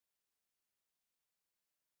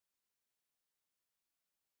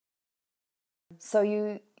So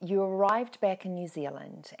you arrived back in New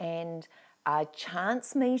Zealand, and a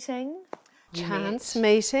chance meeting.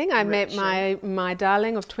 I met my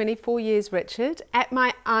darling of 24 years, Richard, at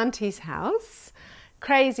my auntie's house.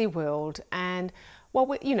 Crazy world. And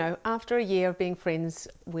well, after a year of being friends,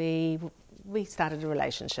 we started a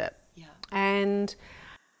relationship. Yeah. And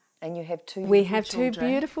you have two. We have two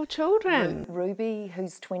beautiful children. Ruby,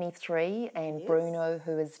 who's 23, and Bruno,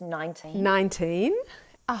 who is 19. 19.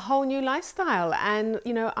 A whole new lifestyle. And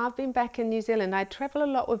I've been back in New Zealand. I travel a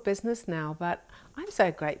lot with business now, but I'm so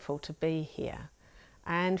grateful to be here.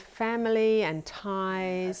 And family and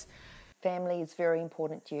ties. Family is very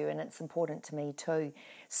important to you, and it's important to me too.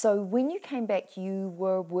 So when you came back, you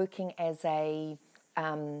were working as a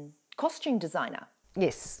costume designer.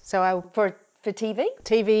 Yes. So for TV?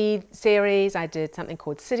 TV series. I did something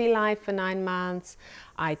called City Life for 9 months.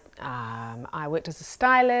 I worked as a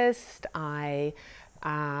stylist. I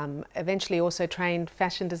eventually also trained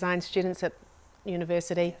fashion design students at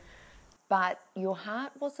university. But your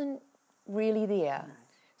heart wasn't really there. No.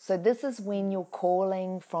 So this is when you're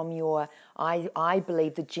calling from your, I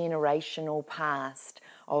believe, the generational past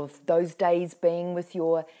of those days being with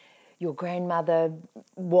your grandmother,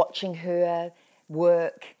 watching her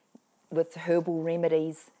work with herbal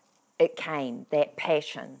remedies. It came, that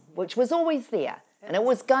passion, which was always there. And it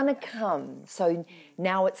was going to come. So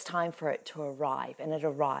now it's time for it to arrive, and it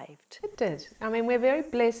arrived. It did. I mean, we're very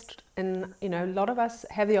blessed, and a lot of us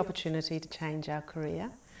have the opportunity to change our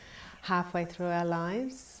career halfway through our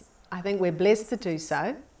lives. I think we're blessed to do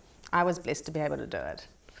so. I was blessed to be able to do it.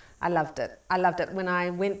 I loved it. When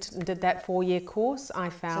I went and did that 4-year course,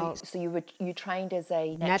 I felt... So you trained as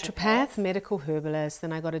a naturopath, medical herbalist,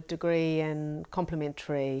 then I got a degree in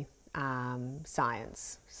complementary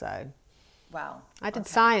science. So... Wow. I did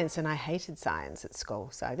science, and I hated science at school.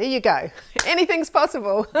 So there you go. Anything's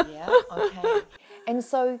possible. Yeah, okay. And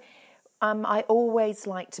so I always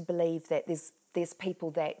like to believe that there's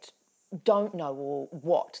people that don't know or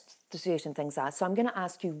what the certain things are. So I'm going to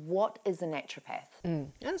ask you, what is a naturopath?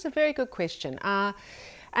 That's a very good question. A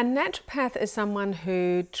naturopath is someone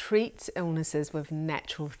who treats illnesses with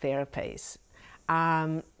natural therapies.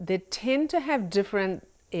 They tend to have different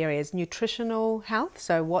areas: nutritional health,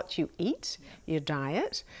 so what you eat, your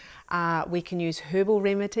diet. We can use herbal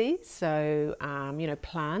remedies, so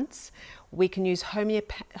plants. We can use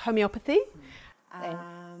homeopathy.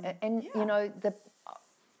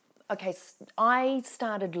 I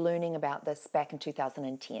started learning about this back in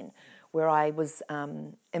 2010, where I was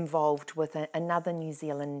involved with another New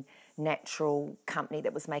Zealand natural company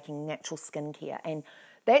that was making natural skincare, and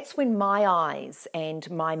that's when my eyes and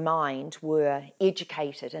my mind were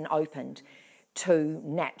educated and opened to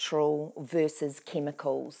natural versus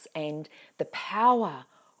chemicals and the power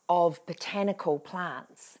of botanical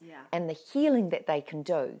plants and the healing that they can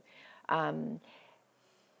do. Our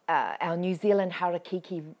New Zealand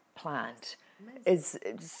harakiki plant is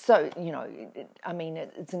so,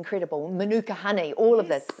 it's incredible. Manuka honey, all of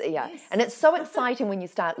this, and it's so exciting when you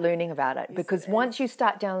start learning about it, because once you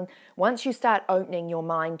start opening your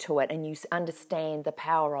mind to it and you understand the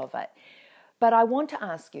power of it. But I want to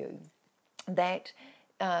ask you that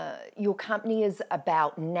your company is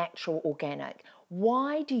about natural, organic.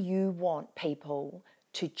 Why do you want people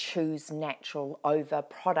to choose natural over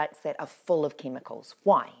products that are full of chemicals?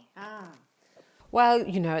 Why? Well,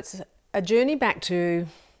 it's a journey back to,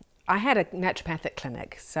 I had a naturopathic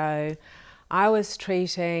clinic, so I was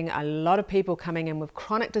treating a lot of people coming in with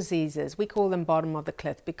chronic diseases. We call them bottom of the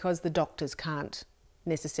cliff because the doctors can't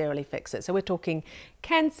necessarily fix it. So we're talking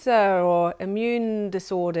cancer or immune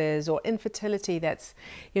disorders or infertility, that's,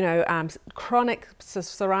 chronic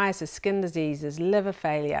psoriasis, skin diseases, liver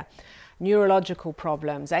failure, neurological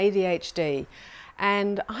problems, ADHD.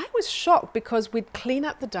 And I was shocked because we'd clean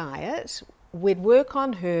up the diet, we'd work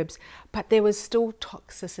on herbs, but there was still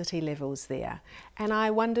toxicity levels there. And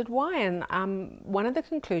I wondered why. And one of the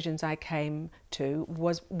conclusions I came to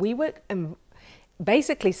was we were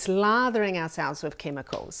basically slathering ourselves with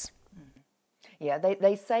chemicals. Yeah,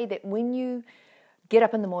 they say that when you get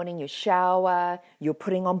up in the morning, you shower, you're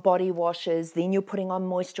putting on body washes, then you're putting on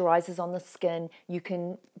moisturizers on the skin, you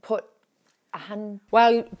can put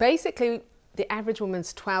Well, basically, the average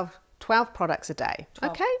woman's 12 products a day.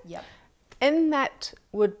 12, okay? Yep. In that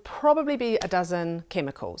would probably be a dozen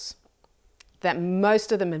chemicals that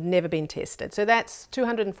most of them have never been tested. So that's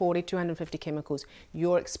 240, 250 chemicals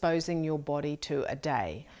you're exposing your body to a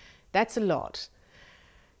day. That's a lot.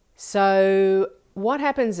 So what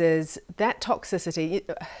happens is that toxicity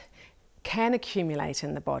can accumulate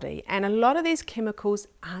in the body, and a lot of these chemicals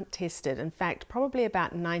aren't tested. In fact, probably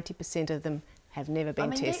about 90% of them have never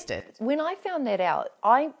been tested. When I found that out,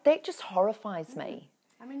 that just horrifies me.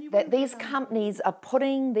 That these companies are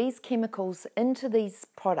putting these chemicals into these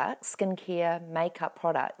products, skincare, makeup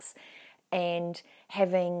products, and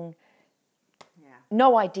having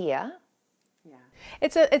no idea.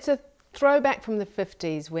 It's a throwback from the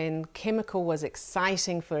 50s when chemical was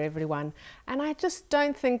exciting for everyone, and I just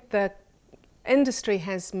don't think the industry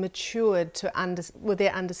has matured with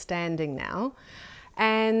their understanding now.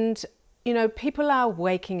 And you know, people are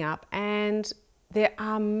waking up, and there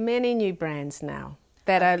are many new brands now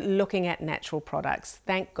that are looking at natural products.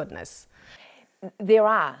 Thank goodness. There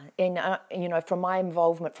are, and you know, from my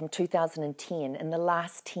involvement from 2010 in the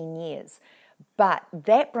last 10 years. But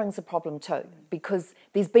that brings a problem too, because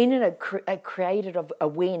there's been a created of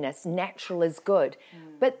awareness, natural is good.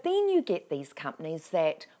 But then you get these companies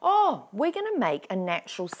that, we're going to make a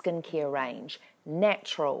natural skincare range,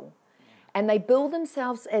 natural. And they bill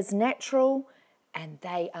themselves as natural, and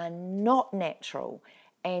they are not natural.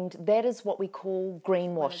 And that is what we call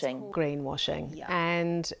greenwashing. Greenwashing.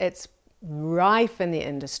 And it's rife in the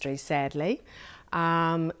industry, sadly.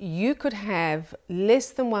 You could have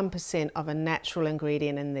less than 1% of a natural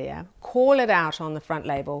ingredient in there, call it out on the front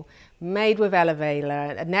label, made with aloe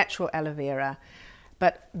vera, a natural aloe vera,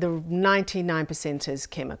 but the 99% is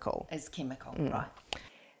chemical. Right.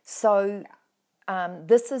 So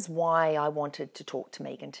this is why I wanted to talk to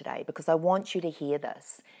Megan today, because I want you to hear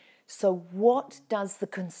this. So what does the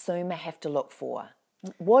consumer have to look for?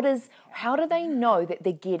 How do they know that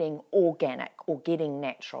they're getting organic or getting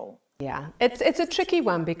natural? Yeah, it's a tricky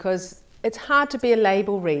one, because it's hard to be a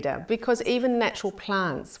label reader, because even natural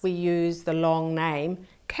plants, we use the long name,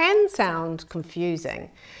 can sound confusing.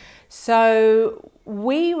 So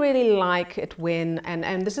we really like it when,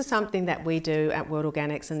 and this is something that we do at World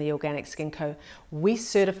Organics and the Organic Skin Co, we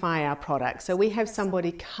certify our products. So we have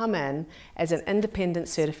somebody come in as an independent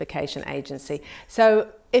certification agency. So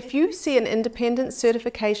if you see an independent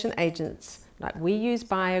certification agency, like we use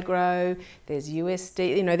BioGrow, there's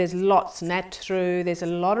USD, you know, there's lots, Natru, there's a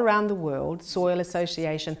lot around the world, Soil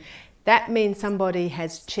Association. That means somebody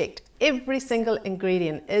has checked every single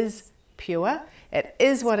ingredient is pure, it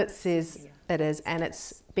is what it says it is, and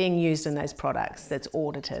it's being used in those products that's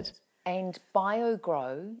audited. And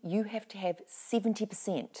BioGrow, you have to have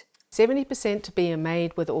 70%. 70% to be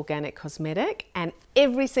made with organic cosmetic, and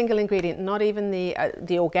every single ingredient, not even the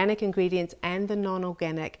organic ingredients and the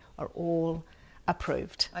non-organic, are all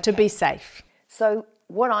approved to be safe. So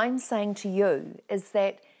what I'm saying to you is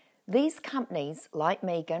that these companies like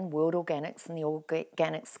Megan, World Organics and the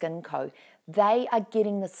Organic Skin Co, they are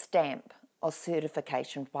getting the stamp of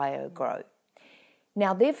certification BioGrow.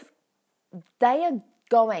 Now they are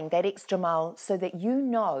going that extra mile so that you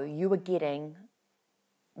know you are getting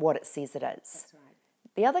what it says it is. That's right.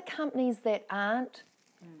 The other companies that aren't...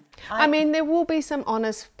 I mean, there will be some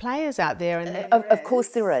honest players out there. And of course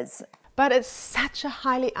there is. But it's such a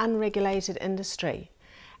highly unregulated industry.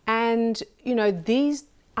 And, you know, these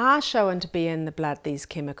are shown to be in the blood, these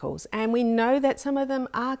chemicals. And we know that some of them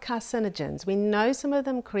are carcinogens. We know some of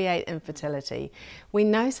them create infertility. We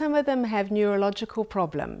know some of them have neurological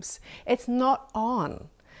problems. It's not on.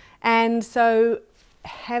 And so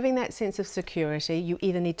having that sense of security, you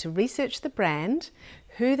either need to research the brand,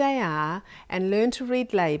 who they are, and learn to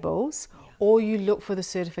read labels, or you look for the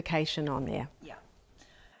certification on there.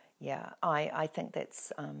 Yeah, I think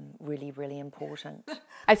that's really, really important.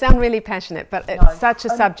 I sound really passionate, but it's such a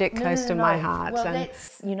subject close to my heart. Well,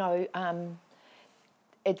 that's, you know,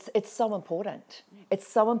 it's so important. It's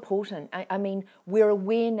so important. I mean, we're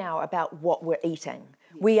aware now about what we're eating.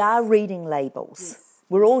 We are reading labels.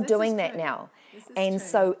 We're all doing that now. And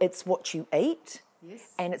so it's what you eat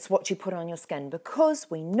and it's what you put on your skin, because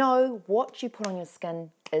we know what you put on your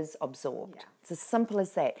skin is absorbed. Yeah. It's as simple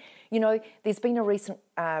as that. You know, there's been a recent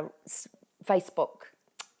Facebook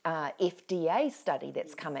FDA study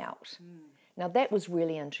that's come out. Now that was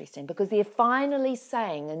really interesting, because they're finally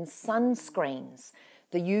saying in sunscreens,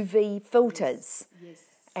 the UV filters,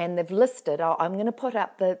 and they've listed, I'm going to put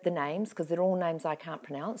up the names because they're all names I can't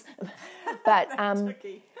pronounce,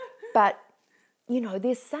 but you know,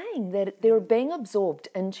 they're saying that they're being absorbed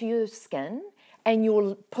into your skin and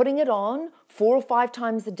you're putting it on 4 or 5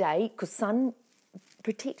 times a day, because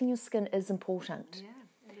protecting your skin is important.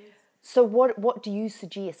 Yeah, it is. So what do you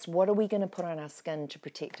suggest? What are we going to put on our skin to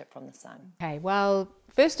protect it from the sun? Okay, well,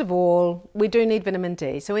 first of all, we do need vitamin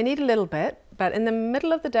D. So we need a little bit, but in the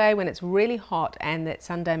middle of the day when it's really hot and that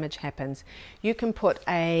sun damage happens, you can put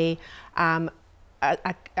a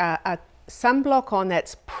sunblock on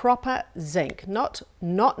that's proper zinc, not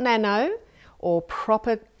nano or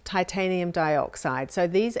proper titanium dioxide. So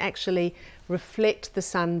these actually reflect the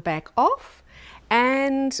sun back off,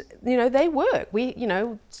 and you know, they work.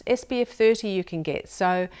 SPF 30 you can get.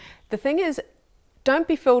 So the thing is, don't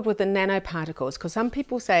be filled with the nanoparticles, because some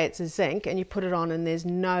people say it's a zinc and you put it on and there's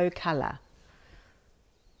no colour.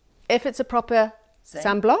 If it's a proper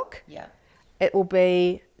sunblock, it will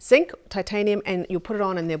be zinc, titanium, and you'll put it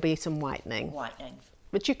on and there'll be some whitening.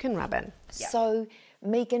 Which you can rub in. So,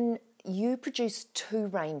 Megan, you produce 2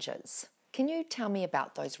 ranges. Can you tell me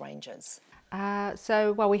about those ranges?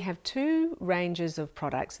 We have 2 ranges of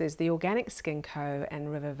products. There's the Organic Skin Co.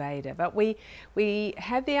 and River Veda, but we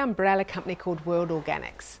have the umbrella company called World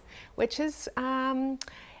Organics, which is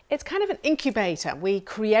it's kind of an incubator. We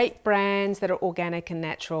create brands that are organic and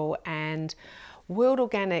natural, and World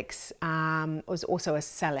Organics was also a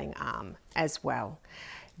selling arm as well.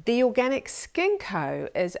 The Organic Skin Co.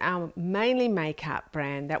 is our mainly makeup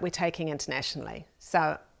brand that we're taking internationally.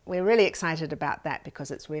 So we're really excited about that because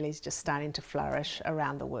it's really just starting to flourish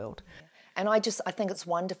around the world. And I think it's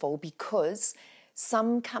wonderful because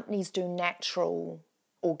some companies do natural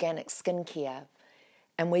organic skincare,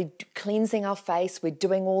 and we're cleansing our face, we're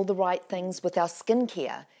doing all the right things with our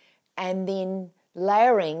skincare, and then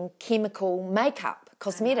layering chemical makeup,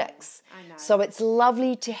 cosmetics. I know. So it's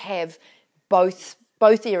lovely to have both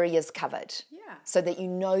areas covered, so that you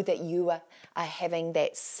know that you are having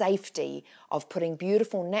that safety of putting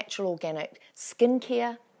beautiful, natural, organic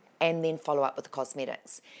skincare and then follow up with the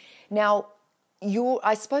cosmetics. Now,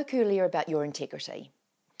 I spoke earlier about your integrity,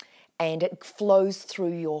 and it flows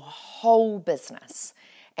through your whole business,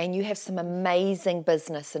 and you have some amazing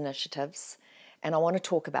business initiatives, and I want to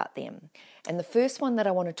talk about them. And the first one that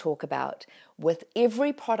I want to talk about, with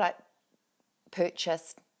every product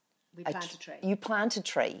purchased, you plant a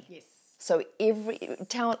tree. Yes. So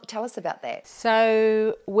tell us about that.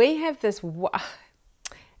 So we have this,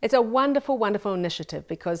 it's a wonderful, wonderful initiative,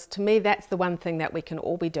 because to me that's the one thing that we can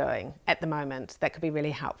all be doing at the moment that could be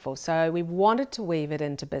really helpful. So we wanted to weave it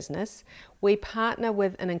into business. We partner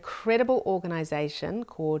with an incredible organisation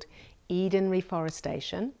called Eden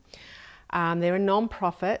Reforestation. They're a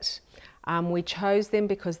non-profit. We chose them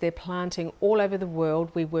because they're planting all over the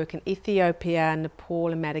world. We work in Ethiopia,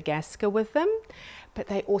 Nepal and Madagascar with them, but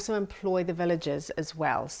they also employ the villagers as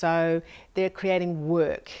well. So they're creating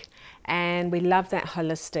work, and we love that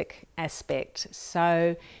holistic aspect.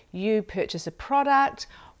 So you purchase a product,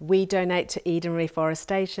 we donate to Eden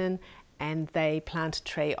Reforestation, and they plant a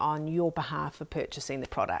tree on your behalf for purchasing the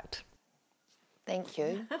product. Thank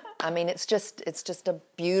you. I mean, it's just a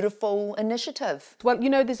beautiful initiative. Well, you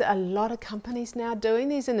know, there's a lot of companies now doing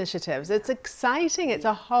these initiatives. It's exciting. It's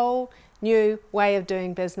a whole new way of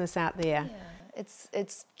doing business out there. Yeah.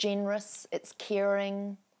 It's generous. It's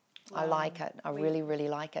caring. Wow. I like it. I really, really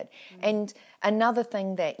like it. And another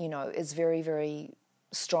thing that, you know, is very, very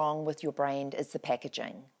strong with your brand is the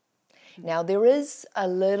packaging. Now, there is a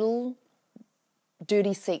little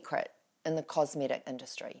dirty secret in the cosmetic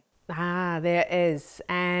industry. There is,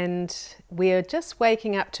 and we're just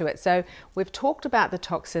waking up to it. So we've talked about the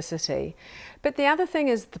toxicity, but the other thing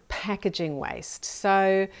is the packaging waste.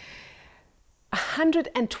 So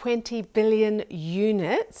 120 billion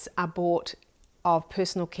units are bought of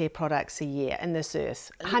personal care products a year in this earth.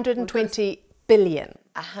 120 billion.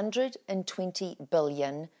 120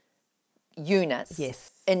 billion units,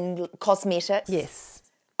 yes, in cosmetics, yes,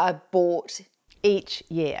 are bought each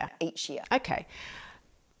year. Okay.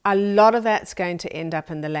 A lot of that's going to end up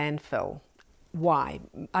in the landfill. Why?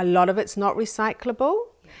 A lot of it's not recyclable,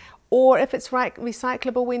 or if it's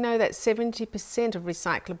recyclable, we know that 70% of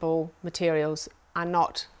recyclable materials are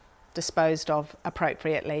not disposed of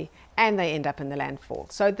appropriately, and they end up in the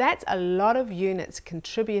landfill. So that's a lot of units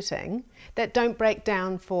contributing that don't break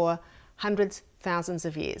down for hundreds, thousands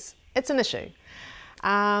of years. It's an issue.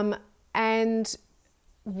 And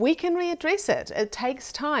we can readdress it. It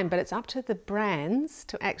takes time, but it's up to the brands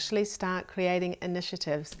to actually start creating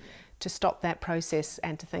initiatives to stop that process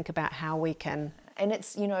and to think about how we can. And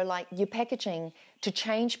it's, you know, like your packaging, to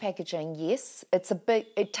change packaging, yes, it's a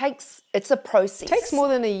process. It takes more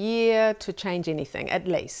than a year to change anything, at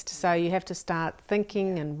least. So you have to start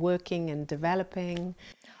thinking and working and developing.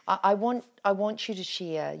 I want you to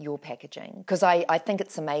share your packaging, because I think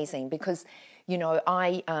it's amazing, because, you know,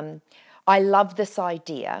 I love this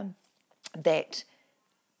idea that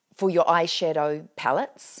for your eyeshadow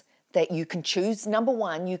palettes, that you can choose, number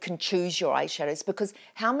one, you can choose your eyeshadows, because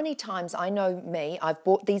how many times, I know me, I've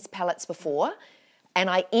bought these palettes before and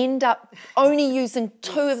I end up only using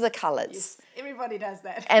 2 of the colours. Yes. Everybody does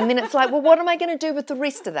that. And then it's like, well, what am I going to do with the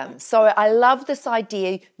rest of them? So I love this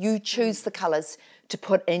idea, you choose the colours to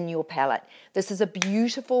put in your palette. This is a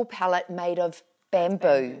beautiful palette made of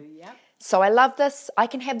bamboo. Yep. So I love this. I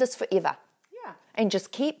can have this forever. Yeah. And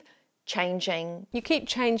just keep changing. You keep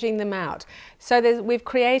changing them out. So we've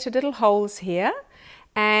created little holes here,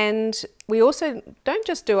 and we also don't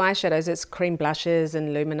just do eyeshadows, it's cream blushes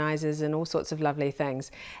and luminizers and all sorts of lovely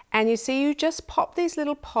things. And you see, you just pop these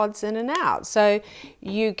little pods in and out. So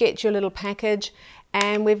you get your little package,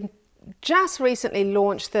 and we've just recently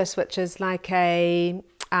launched this, which is like a,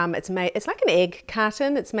 it's like an egg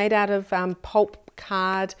carton. It's made out of pulp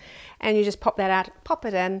card, and you just pop that out, pop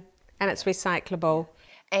it in, and it's recyclable.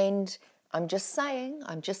 And I'm just saying,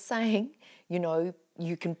 you know,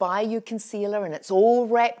 you can buy your concealer and it's all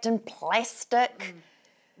wrapped in plastic,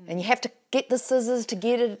 and you have to get the scissors to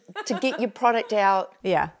get your product out.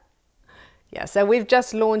 Yeah. Yeah, so we've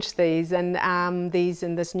just launched these, and these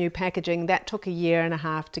in this new packaging. That took 1.5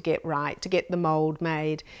 years to get right, to get the mold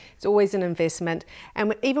made. It's always an investment.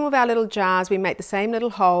 And even with our little jars, we make the same little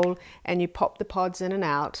hole, and you pop the pods in and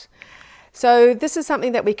out. So this is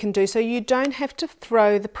something that we can do, so you don't have to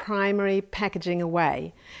throw the primary packaging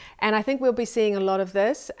away. And I think we'll be seeing a lot of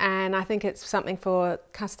this, and I think it's something for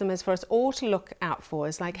customers, for us all to look out for,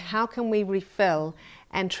 is like, how can we refill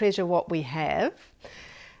and treasure what we have?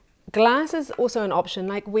 Glass is also an option.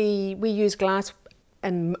 Like we use glass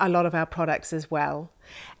in a lot of our products as well.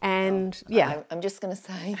 And yeah. I'm just going to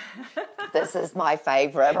say, this is my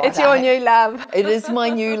favourite. It's your new love. It is my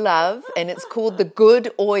new love, and it's called the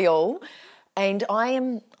Good Oil. And I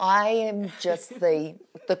am just the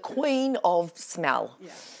queen of smell.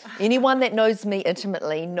 Yeah. Anyone that knows me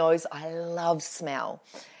intimately knows I love smell.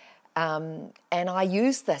 And I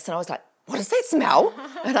used this, and I was like, what does that smell?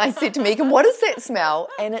 And I said to Megan, what does that smell?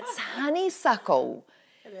 And it's honeysuckle.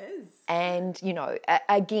 It is. And, you know,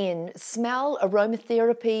 again, smell,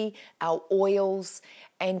 aromatherapy, our oils,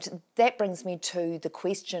 and that brings me to the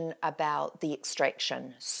question about the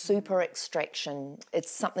extraction, super extraction.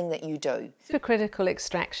 It's something that you do. Supercritical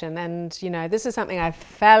extraction, and, you know, this is something I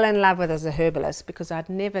fell in love with as a herbalist because I'd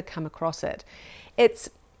never come across it. It's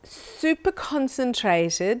super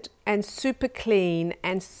concentrated and super clean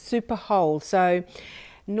and super whole. So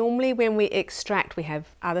normally when we extract, we have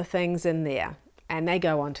other things in there, and they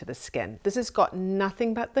go onto the skin. This has got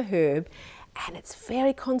nothing but the herb, and it's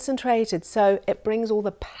very concentrated, so it brings all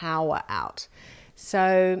the power out.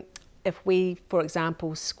 So if we, for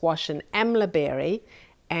example, squash an amla berry,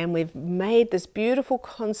 and we've made this beautiful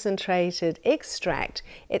concentrated extract,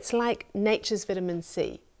 it's like nature's vitamin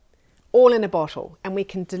C, all in a bottle, and we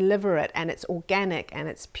can deliver it, and it's organic and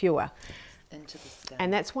it's pure. Into the skin.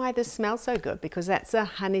 And that's why this smells so good, because that's a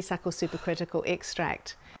honeysuckle supercritical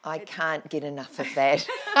extract. I can't get enough of that.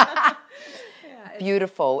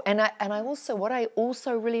 Beautiful. And I also, what I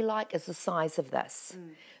also really like is the size of this.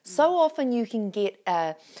 So often you can get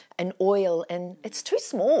an oil and it's too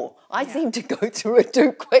small. I seem to go through it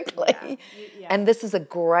too quickly. And this is a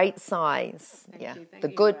great size. Thank the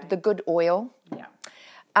you, good oil.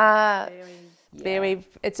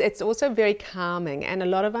 It's also very calming, and a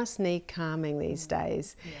lot of us need calming these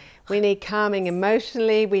days. We need calming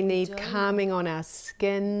emotionally, we need calming on our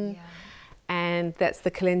skin, and that's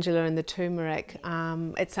the calendula and the turmeric.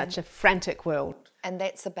 It's such a frantic world. And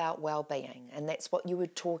that's about well-being, and that's what you were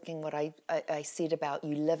talking, what I said about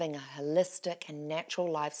you living a holistic and natural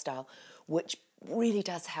lifestyle, which really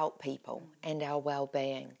does help people and our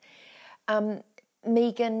well-being.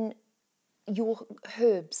 Megan, your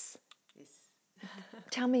herbs,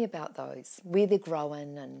 tell me about those, where they're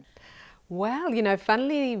growing. And well, you know,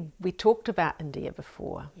 funnily, we talked about India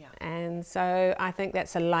before, and so I think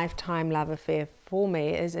that's a lifetime love affair for me,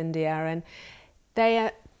 is India. And they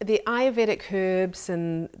are, the Ayurvedic herbs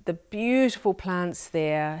and the beautiful plants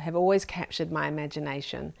there have always captured my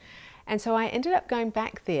imagination. And so I ended up going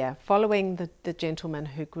back there, following the gentleman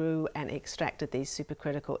who grew and extracted these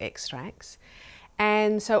supercritical extracts.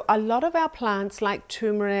 And so a lot of our plants, like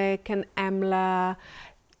turmeric and amla,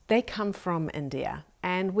 they come from India.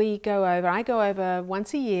 And I go over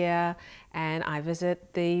once a year, and I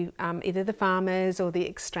visit the either the farmers or the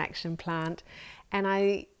extraction plant. And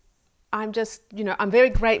I'm just, you know, I'm very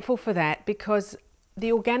grateful for that, because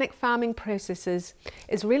the organic farming processes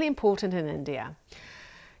is really important in India.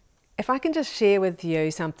 If I can just share with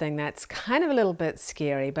you something that's kind of a little bit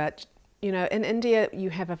scary, but you know, in India,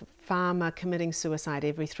 you have a farmer committing suicide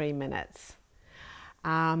every 3 minutes.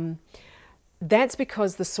 That's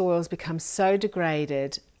because the soils become so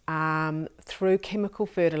degraded through chemical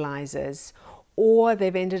fertilizers, or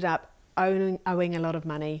they've ended up owing a lot of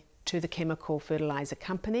money to the chemical fertilizer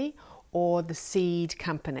company or the seed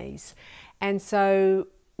companies. And so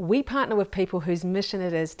we partner with people whose mission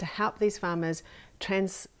it is to help these farmers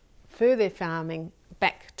transfer their farming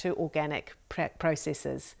back to organic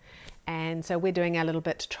processes. And so we're doing our little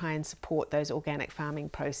bit to try and support those organic farming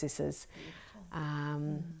processes.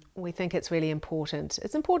 We think it's really important.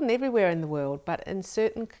 It's important everywhere in the world, but in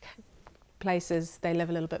certain places they live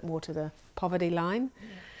a little bit more to the poverty line.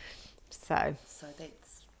 So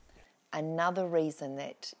that's another reason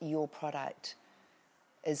that your product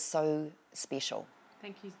is so special.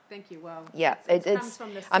 Thank you. Well, yeah, it comes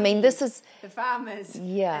from the seed, I mean, this is the farmers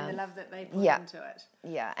and the love that they put into it.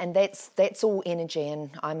 Yeah, and that's all energy, and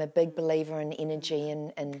I'm a big believer in energy,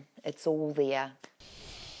 and it's all there.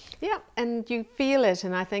 Yeah, and you feel it,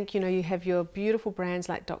 and I think, you have your beautiful brands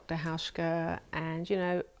like Dr. Hauschka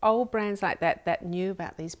and, old brands like that knew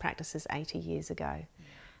about these practices 80 years ago.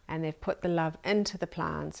 And they've put the love into the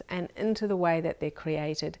plants and into the way that they're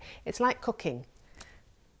created. It's like cooking.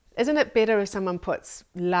 Isn't it better if someone puts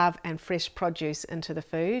love and fresh produce into the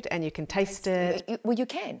food and you can taste it? Well, you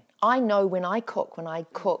can. I know when I cook and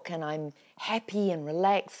I'm happy and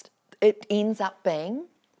relaxed, it ends up being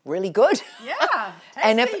really good. Yeah,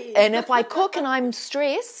 tasty. and if I cook and I'm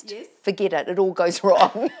stressed, forget it. It all goes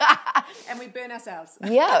wrong. And we burn ourselves.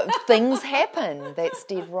 Yeah, things happen. That's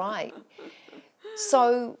dead right.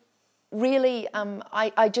 So really,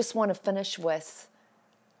 I just want to finish with,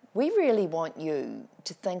 we really want you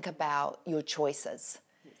to think about your choices.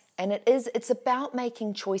 And it's about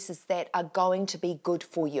making choices that are going to be good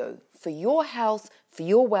for you, for your health, for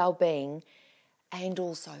your well-being, and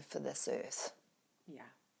also for this earth. Yeah.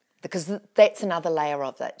 Because that's another layer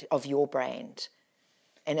of it, of your brand.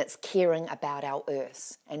 And it's caring about our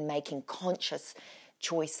earth and making conscious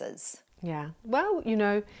choices. Yeah. Well,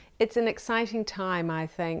 it's an exciting time, I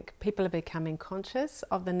think. People are becoming conscious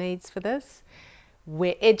of the needs for this.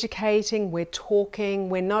 We're educating, we're talking,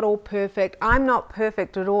 we're not all perfect. I'm not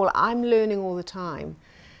perfect at all. I'm learning all the time.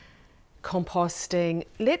 Composting.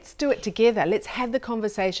 Let's do it together. Let's have the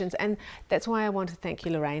conversations. And that's why I want to thank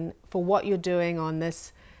you, Lorraine, for what you're doing on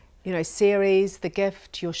this, series, The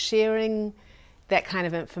Gift. You're sharing that kind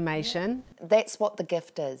of information. That's what The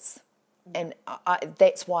Gift is. And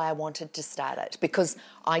that's why I wanted to start it, because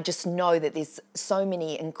I just know that there's so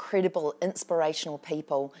many incredible, inspirational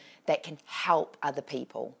people that can help other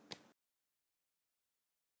people.